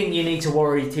don't think you need to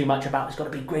worry too much about it's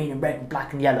got to be green and red and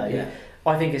black and yellow. Yeah.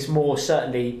 I think it's more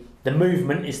certainly the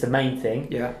movement is the main thing.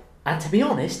 Yeah. And to be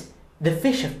honest, the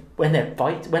fish, when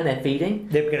they're feeding,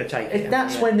 they're going to take it.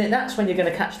 That's when you're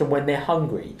going to catch them, when they're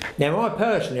hungry. Now, I've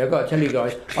got to tell you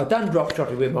guys, I've done drop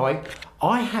shotting with Mike.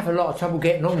 I have a lot of trouble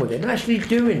getting on with it, and actually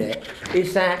doing it.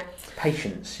 Is that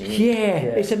patience? Yeah,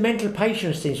 it's a mental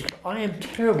patience thing. I am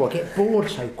terrible. I get bored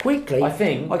so quickly. I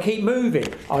think I keep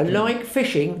moving. I like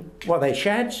fishing. What are they,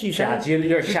 shads? Shads.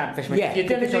 You're a shad fisherman. Yeah, you're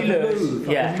going to do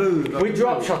lures. Move. With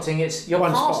drop shotting, you're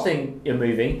casting, you're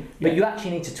moving, but you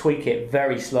actually need to tweak it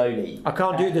very slowly. I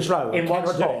can't do the slow. In one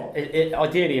spot.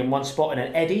 Ideally, in one spot in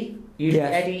an eddy. Usually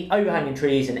eddy, overhanging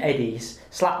trees and eddies,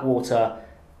 slack water.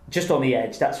 just on the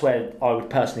edge. That's where I would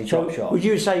personally drop shot. Would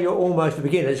you say you're almost for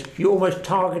beginners? You're almost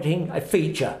targeting a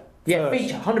feature. Yeah, first.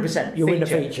 feature, 100%. You're in a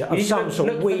feature of some sort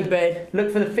of weed bed.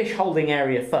 Look for the fish holding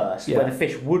area first, where the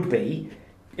fish would be.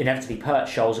 Inevitably,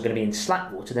 perch shoals are going to be in slack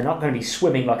water. They're not going to be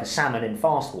swimming like a salmon in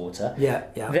fast water. Yeah.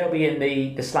 They'll be in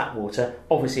the slack water.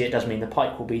 Obviously, it does mean the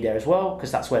pike will be there as well,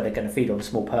 because that's where they're going to feed on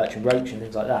small perch and roach and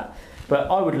things like that. But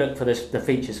I would look for the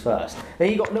features first. Then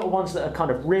you've got little ones that are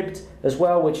kind of ribbed as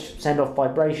well, which send off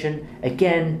vibration.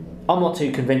 Again, I'm not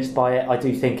too convinced by it. I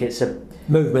do think it's a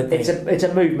movement thing. It's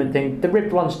a movement thing. The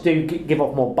ribbed ones do give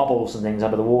off more bubbles and things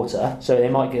under the water, so they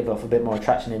might give off a bit more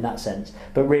attraction in that sense.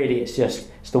 But really, it's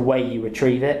the way you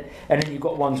retrieve it. And then you've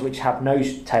got ones which have no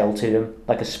tail to them,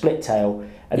 like a split tail,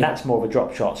 and that's more of a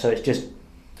drop shot. So it's just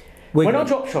when I'm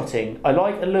drop shotting, I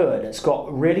like a lure that's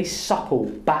got really supple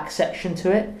back section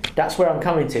to it. That's where I'm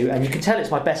coming to, and you can tell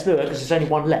it's my best lure because there's only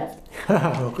one left.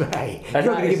 Okay. You're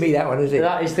not going to give me that one, is it?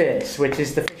 That is this, which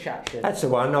is the Fish Action. That's the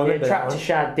one. I remember that one.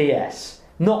 Shad DS.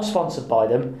 Not sponsored by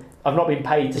them. I've not been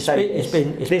paid to say this.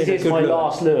 This is my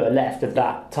last lure left of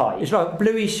that type. It's like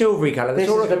bluey silvery colour. That's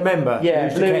all I can remember. Yeah,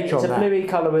 it's a bluey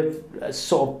colour with a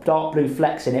sort of dark blue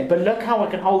flecks in it. But look how I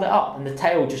can hold it up, and the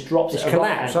tail just drops. It's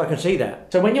collapsed. I can see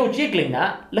that. So when you're jiggling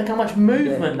that, look how much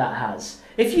movement that has.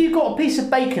 If you got a piece of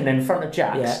bacon in front of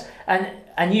Jack's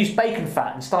and used bacon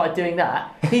fat and started doing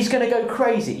that, he's going to go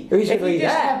crazy.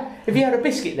 If you had a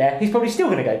biscuit there, he's probably still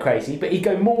going to go crazy, but he'd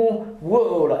go more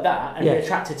whoa like that and be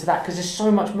attracted to that because there's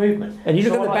so much movement. And you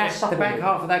look at the back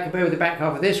half of that compared with the back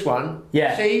half of this one.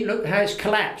 Yeah. See, look how it's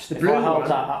collapsed. The blue one,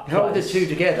 hold the two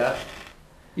together,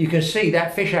 you can see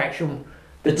that Fish Action.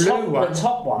 The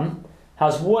top one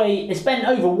has it's bent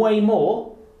over way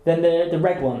more than the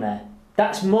red one there.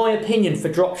 That's my opinion for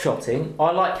drop shotting.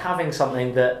 I like having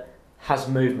something that has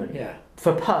movement. Yeah.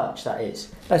 For perch, that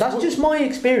is. That's just my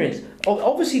experience.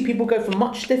 Obviously, people go for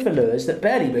much stiffer lures that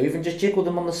barely move and just jiggle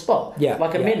them on the spot. Yeah.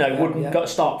 Like a minnow wouldn't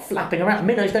start flapping around.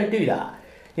 Minnows don't do that.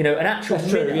 You know, an actual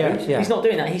minnow, he's not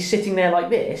doing that. He's sitting there like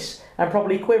this and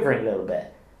probably quivering a little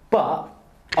bit. But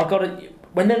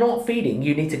when they're not feeding,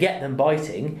 you need to get them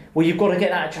biting. Well, you've got to get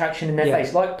that attraction in their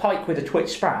face. Like pike with a twitch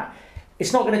sprat.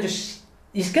 It's not going to just...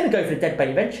 He's going to go for the dead bait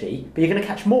eventually, but you're going to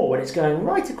catch more when it's going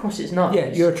right across its nose. Yeah,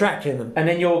 you're attracting them. And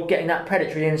then you're getting that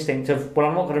predatory instinct of, well,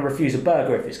 I'm not going to refuse a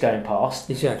burger if it's going past.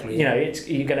 Exactly. You know,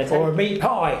 you're going to take... Or a meat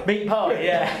pie. Meat pie,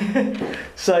 yeah.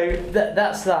 So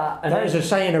that's that. And that is a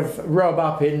saying of Rob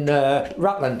up in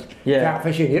Rutland. Yeah. Trout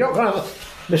fishing. You're not going to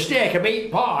mistake a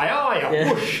meat pie, are you?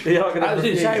 Yeah. Whoosh. You're not going to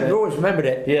refuse it. We've always remembered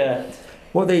it. Yeah.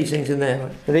 What are these things in there?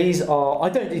 These are... I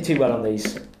don't do too well on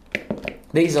these.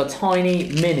 These are tiny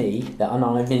mini, I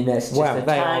mean there's just a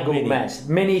tangled mess.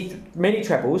 Mini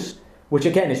trebles, which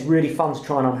again is really fun to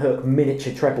try and unhook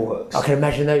miniature treble hooks. I can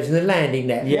imagine those in the landing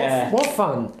net. Yeah. What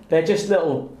fun. They're just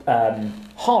little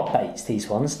hard baits, these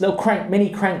ones, little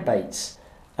mini crankbaits.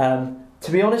 To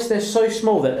be honest, they're so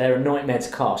small that they're a nightmare to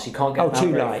cast. You can't get them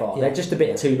out very far. Yeah. They're just a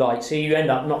bit too light, so you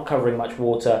end up not covering much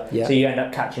water, so you end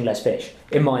up catching less fish,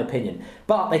 in my opinion.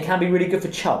 But they can be really good for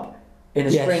chub. In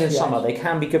the spring and summer, they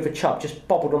can be good for chub, just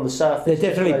bobbled on the surface. They're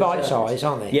definitely bite size,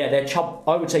 aren't they? Yeah, they're chub.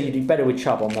 I would say you do better with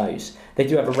chub on those. They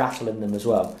do have a rattle in them as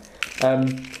well.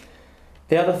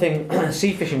 The other thing,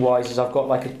 sea fishing wise, is I've got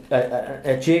like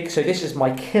a jig. So this is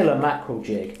my killer mackerel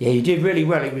jig. Yeah, you did really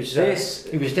well. He was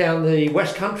down the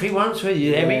West Country once with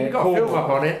you. We got a film up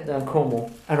on it. Down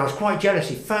Cornwall. And I was quite jealous.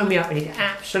 He phoned me up and he'd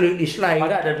absolutely slayed. I'd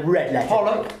had a red letter.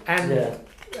 Pollock and...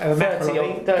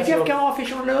 30 did you have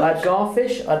garfish on lures? I had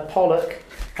garfish, I had pollock,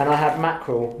 and I had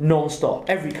mackerel non-stop,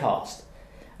 every cast.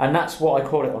 And that's what I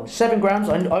caught it on. 7 grams,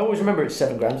 I always remember it's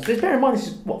 7 grams. Just bear in mind, this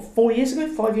is, what, 4 years ago,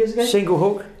 5 years ago? Single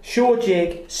hook? Shore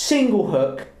jig, single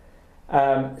hook,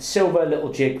 silver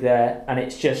little jig there, and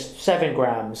it's just 7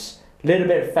 grams, little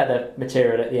bit of feather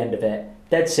material at the end of it,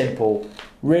 dead simple,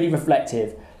 really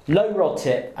reflective. Low rod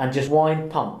tip and just wind,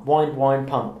 pump, wind,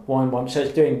 pump, wind. So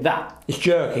it's doing that. It's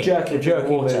jerking. Jerking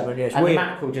movement, yes. And the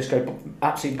mackerel just go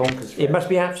absolutely bonkers for it. Must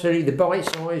be absolutely the bite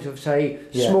size of, say,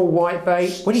 small white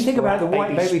bait. When you think about the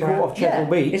white bait we caught off Cheddar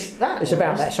Beach, it's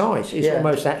about that size. It's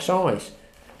almost that size.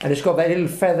 And it's got that little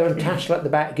feather and tassel at the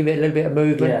back, give it a little bit of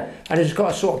movement. Yeah. And it's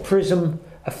got a sort of prism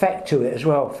effect to it as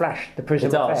well, flash the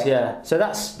prism effect. Yeah. So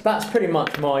that's pretty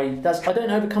much I don't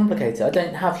overcomplicate it. I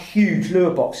don't have huge lure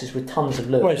boxes with tons of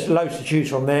lures. Well, it's loads to choose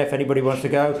from there if anybody wants to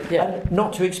go. Yeah. And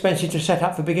not too expensive to set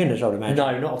up for beginners, I'd imagine.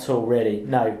 No, not at all, really.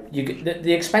 No,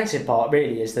 the expensive part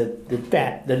really is the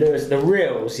lures, the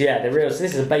reels. Yeah, the reels.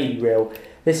 This is a baby reel.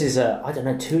 This is a, I don't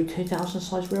know, 2,000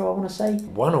 size reel, I want to say.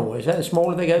 One, or is that the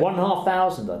smaller they go?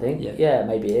 1,500, I think. Yeah,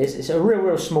 maybe it is. It's a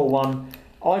real small one.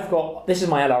 this is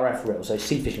my LRF reel, so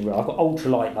sea fishing reel. I've got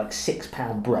ultralight, like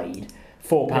 £6 braid,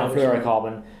 £4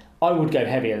 fluorocarbon. I would go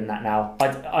heavier than that now.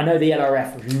 I know the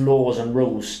LRF laws and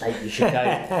rules state you should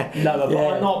go lower,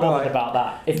 but I'm not bothered about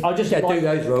that. If I just do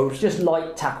those rules, just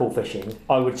light tackle fishing,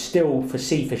 I would still for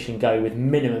sea fishing go with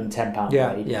minimum £10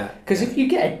 braid. Yeah. Because if you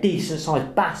get a decent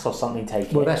sized bass or something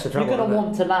taken, that's the trouble, you're going to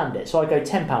want to land it. So I go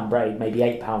 £10 braid, maybe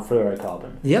 £8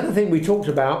 fluorocarbon. The other thing we talked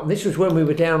about, and this was when we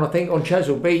were down, I think, on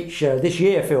Chesil Beach this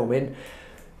year filming.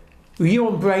 Were you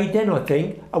on braid then, I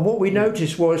think? And what we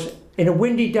noticed was, in a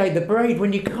windy day, the braid,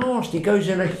 when you cast, it goes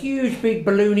in a huge, big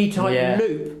balloony type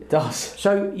loop. It does.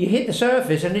 So you hit the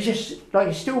surface, and it's just like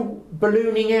it's still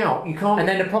ballooning out. You can't. And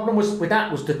then the problem was with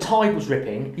that was the tide was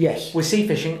ripping. Yes. With sea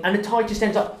fishing, and the tide just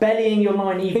ends up bellying your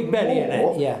line even Big belly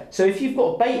more. in it. Yeah. So if you've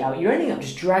got a bait out, you're ending up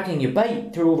just dragging your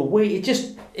bait through all the weed.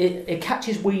 It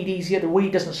catches weed easier. The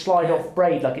weed doesn't slide off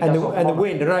braid like it does off the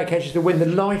wind. I know it catches the wind. The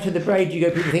lighter the braid you go,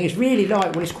 people think it's really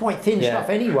light. Well, it's quite thin stuff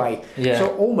anyway. Yeah.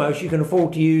 So almost you can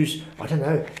afford to use, I don't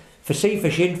know, for sea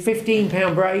fishing,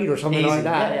 £15 braid or something like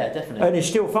that. Yeah, definitely. And it's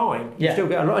still fine. You still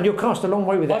get a lot, and you'll cast a long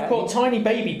way with that. I've got tiny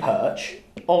baby perch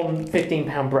on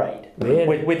 £15 braid. Really?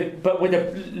 But with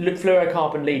a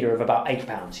fluorocarbon leader of about £8.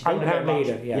 £8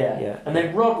 leader, yeah. And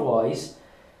then rod wise,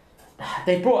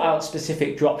 they brought out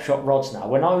specific drop shot rods now.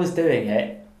 When I was doing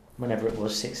it, whenever it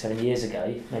was 6-7 years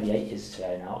ago, maybe 8 years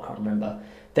ago now, I can't remember.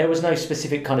 There was no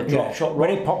specific kind of drop shot rod.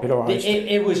 Really popularised.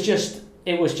 It was just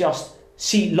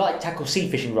light tackle sea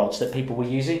fishing rods that people were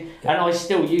using, and I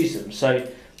still use them. So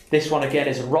this one again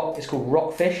is it's called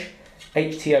Rockfish,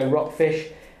 HTO Rockfish,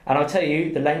 and I'll tell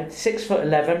you the length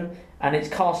 6'11", and it's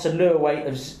cast a lure weight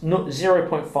of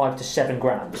 0.5 to 7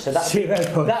 grams. So that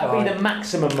would be the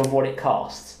maximum of what it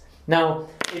casts. Now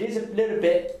it is a little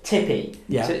bit tippy.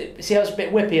 Yeah. So, see how it's a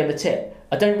bit whippy on the tip.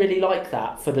 I don't really like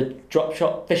that for the drop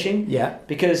shot fishing. Yeah.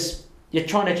 Because you're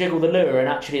trying to jiggle the lure and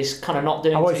actually it's kind of not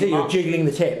doing too much. You're jiggling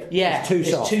the tip. Yeah,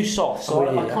 it's too soft. So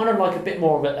I kind of like a bit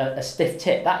more of a stiff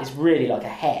tip. That is really like a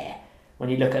hair when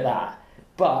you look at that.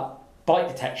 But bite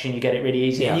detection, you get it really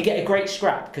easy. And you get a great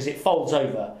scrap because it folds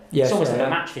over. Yes, it's almost like a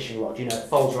match fishing rod, it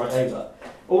folds right over.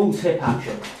 All tip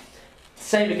action.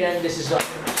 Same again, this is an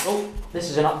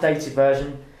updated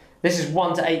version. This is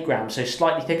 1 to 8 grams, so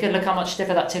slightly thicker. Look how much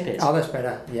stiffer that tip is. Oh, that's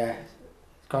better, yeah.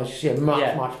 Guys, you see it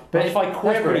much. But if I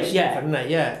quiver it,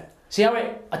 yeah. See how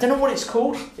I don't know what it's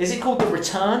called. Is it called the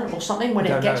return or something when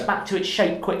it gets back to its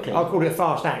shape quickly? I'll call it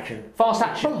fast action. Fast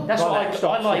action. That's what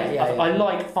I like. Yeah. I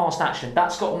like fast action.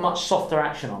 That's got much softer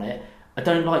action on it. I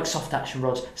don't like soft action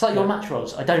rods. It's like your match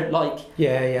rods. I don't like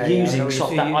using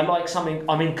soft action. I like something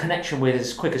I'm in connection with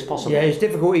as quick as possible. Yeah, it's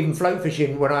difficult even float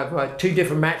fishing when I've 2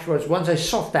 different match rods. One's a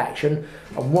soft action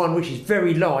and one which is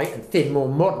very light and thin, more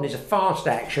modern, is a fast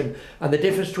action. And the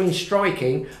difference between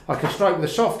striking, I can strike with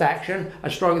a soft action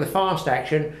and strike with a fast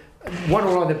action. One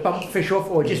will either bump fish off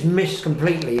or just miss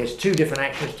completely. It's 2 different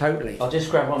actions totally. I'll just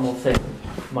grab one more thing.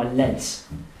 My lens.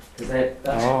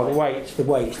 The weights,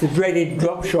 the dreaded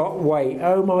drop shot weight.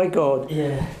 Oh my god.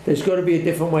 Yeah. There's got to be a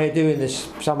different way of doing this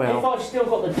somehow. If I've still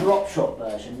got the drop shot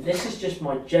version, this is just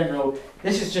my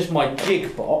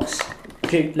jig box,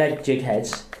 lead jig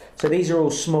heads. So these are all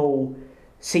small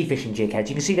sea fishing jig heads.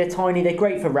 You can see they're tiny, they're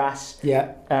great for wrasse.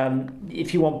 Yeah.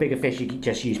 If you want bigger fish, you can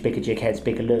just use bigger jig heads,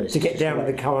 bigger lures. To get down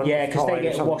to the current. Yeah, because they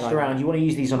get washed around. You want to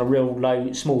use these on a real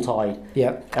low, small tide.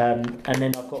 Yeah. And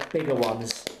then I've got bigger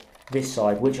ones this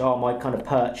side, which are my kind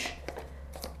of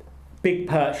big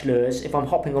perch lures. If I'm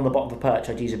hopping on the bottom of a perch,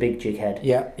 I'd use a big jig head.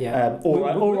 Yeah. Or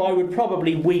I would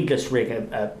probably weedless rig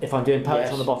if I'm doing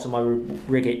perch on the bottom. I would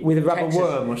rig it with a rubber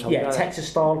worm or something. Yeah, Texas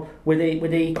style with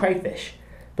the crayfish.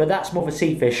 But that's more for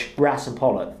sea fish, wrasse and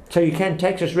pollock. So you can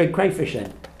Texas rig crayfish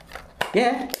then?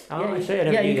 Yeah. I see.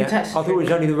 You can Texas. I thought it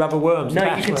was only the rubber worms.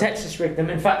 No, you can Texas rig them.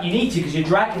 In fact, you need to because you're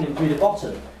dragging them through the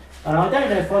bottom. And I don't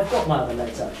know if I've got my other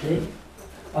legs actually.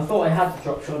 I thought I had the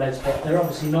drop shot legs, but they're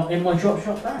obviously not in my drop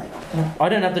shot bag. I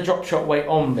don't have the drop shot weight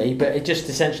on me, but it just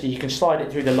essentially you can slide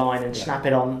it through the line and snap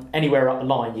it on anywhere up the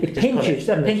line. You it pinches,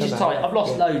 doesn't it? Pinches tight. I've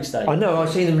lost loads though. I know.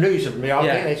 I've seen them lose them. I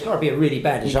think it's got to be a really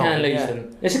bad design. You can lose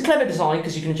them. It's a clever design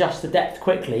because you can adjust the depth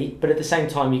quickly, but at the same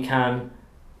time you can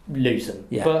lose them.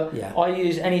 I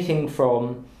use anything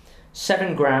from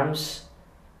 7 grams,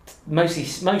 mostly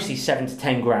 7 to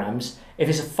 10 grams. If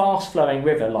it's a fast-flowing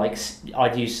river, like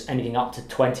I'd use anything up to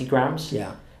 20 grams.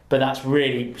 Yeah. But that's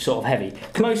really sort of heavy.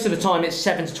 Most of the time, it's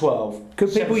 7 to 12.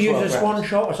 Could people use a swan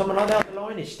shot or something like that on the line?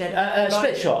 line is steady.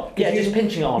 Split shot. Yeah, just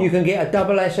pinching it on. You can get a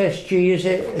double SSG, is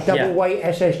it? A double weight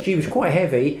SSG, which is quite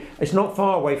heavy. It's not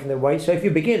far away from the weight, so if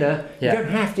you're a beginner, you don't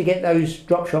have to get those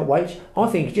drop shot weights. I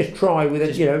think just try with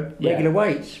regular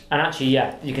weights. And actually,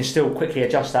 you can still quickly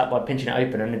adjust that by pinching it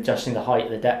open and adjusting the height,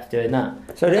 the depth, doing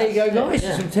that. So there you go, guys.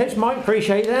 Some tips, Mike.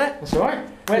 Appreciate that. That's all right.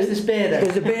 Where's this beer then?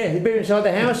 There's a beer. The beer inside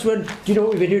the house. Do you know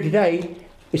what we've been doing today?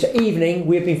 It's evening.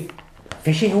 We've been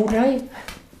fishing all day.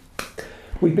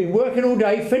 We've been working all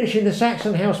day finishing the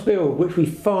Saxon House build, which we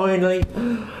finally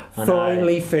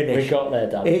finished. We got there,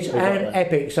 done. It's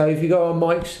epic. So if you go on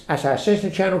Mike's, that's our sister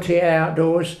channel, TA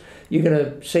Outdoors, you're going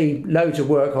to see loads of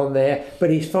work on there. But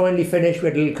it's finally finished. We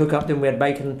had a little cook up, then we had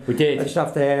bacon and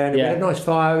stuff there, and we had a nice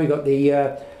fire. We got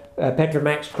the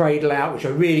Petromax cradle out, which I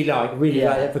really like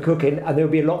that for cooking, and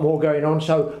there'll be a lot more going on.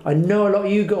 So I know a lot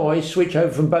of you guys switch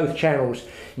over from both channels.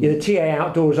 You're the TA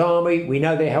Outdoors Army. We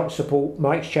know they help support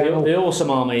Mike's channel. The Awesome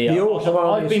Army. The Awesome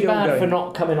Army. I've been bad for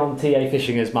not coming on TA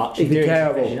fishing as much. It's been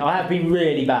terrible. Fishing. I have been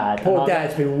really bad. Poor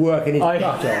Dad's been working his butt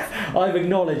off. I've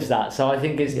acknowledged that, so I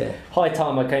think it's high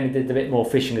time I kind of did a bit more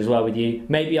fishing as well with you.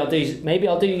 Maybe I'll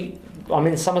do. I'm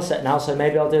in Somerset now, so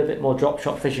maybe I'll do a bit more drop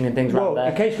shot fishing and things around there.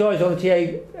 In case guys on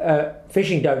the TA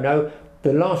fishing don't know,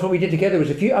 the last one we did together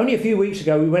was only a few weeks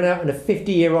ago. We went out in a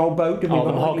 50-year-old boat, didn't we?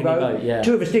 The mahogany boat, yeah.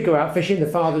 Two of us did go out fishing, the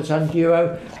father and son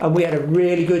duo, and we had a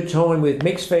really good time with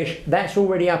mixed fish. That's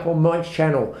already up on Mike's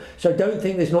channel, so don't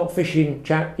think there's not fishing,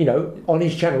 on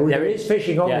his channel. There is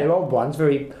fishing on there, old ones,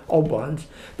 very old ones,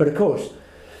 but of course,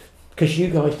 because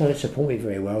you guys don't support me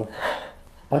very well,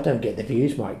 I don't get the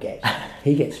views Mike gets.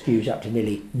 He gets views up to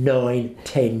nearly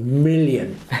 9-10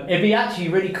 million. It'd be actually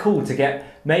really cool to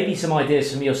get maybe some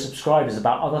ideas from your subscribers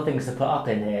about other things to put up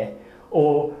in here,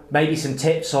 or maybe some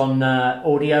tips on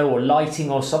audio or lighting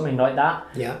or something like that.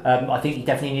 Yeah. I think you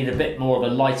definitely need a bit more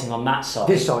of a lighting on that side.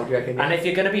 This side, you reckon? And if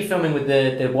you're going to be filming with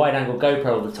the wide-angle GoPro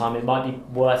all the time, it might be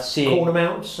worth seeing... Corner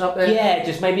mounts up there? Yeah,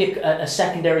 just maybe a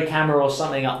secondary camera or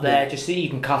something up there, just so you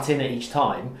can cut in at each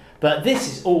time. But this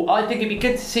is all... I think it'd be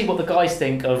good to see what the guys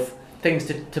think of things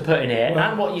to put in here,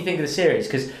 and what you think of the series,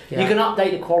 because you can update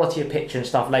the quality of picture and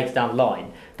stuff later down the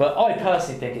line. But I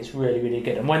personally think it's really, really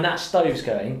good. And when that stove's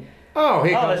going... Oh,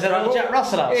 here there's comes trouble. Another Jack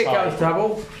Russell outside. Here comes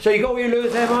trouble. So you got all your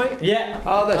lures there, mate? Yeah.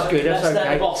 Oh, that's good. That's okay.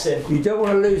 Let the boss in. You don't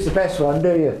want to lose the best one, do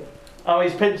you? Oh,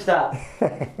 he's pinched that.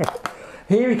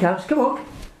 Here he comes. Come on.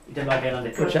 You don't like getting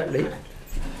under Watch that, Lee.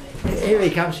 Here he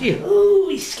comes. Ooh,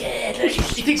 he's scared. He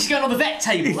thinks he's going on the vet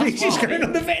table. He thinks he's going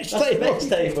on the vet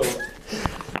table.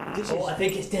 I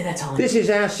think it's dinner time. This is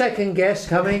our second guest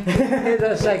coming. Here's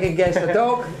our second guest, the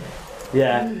dog.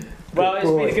 Yeah. Well, it's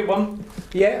been a good one.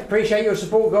 Yeah, appreciate your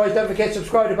support, guys. Don't forget to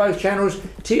subscribe to both channels,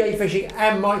 TA Fishing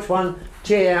and Mike's one,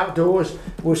 TA Outdoors.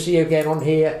 We'll see you again on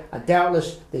here, and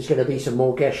doubtless there's going to be some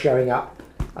more guests showing up,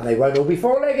 and they won't all be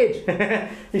four-legged.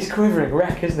 He's quivering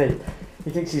wreck, isn't he? He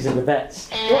thinks he's in the vets.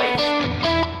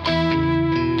 Right.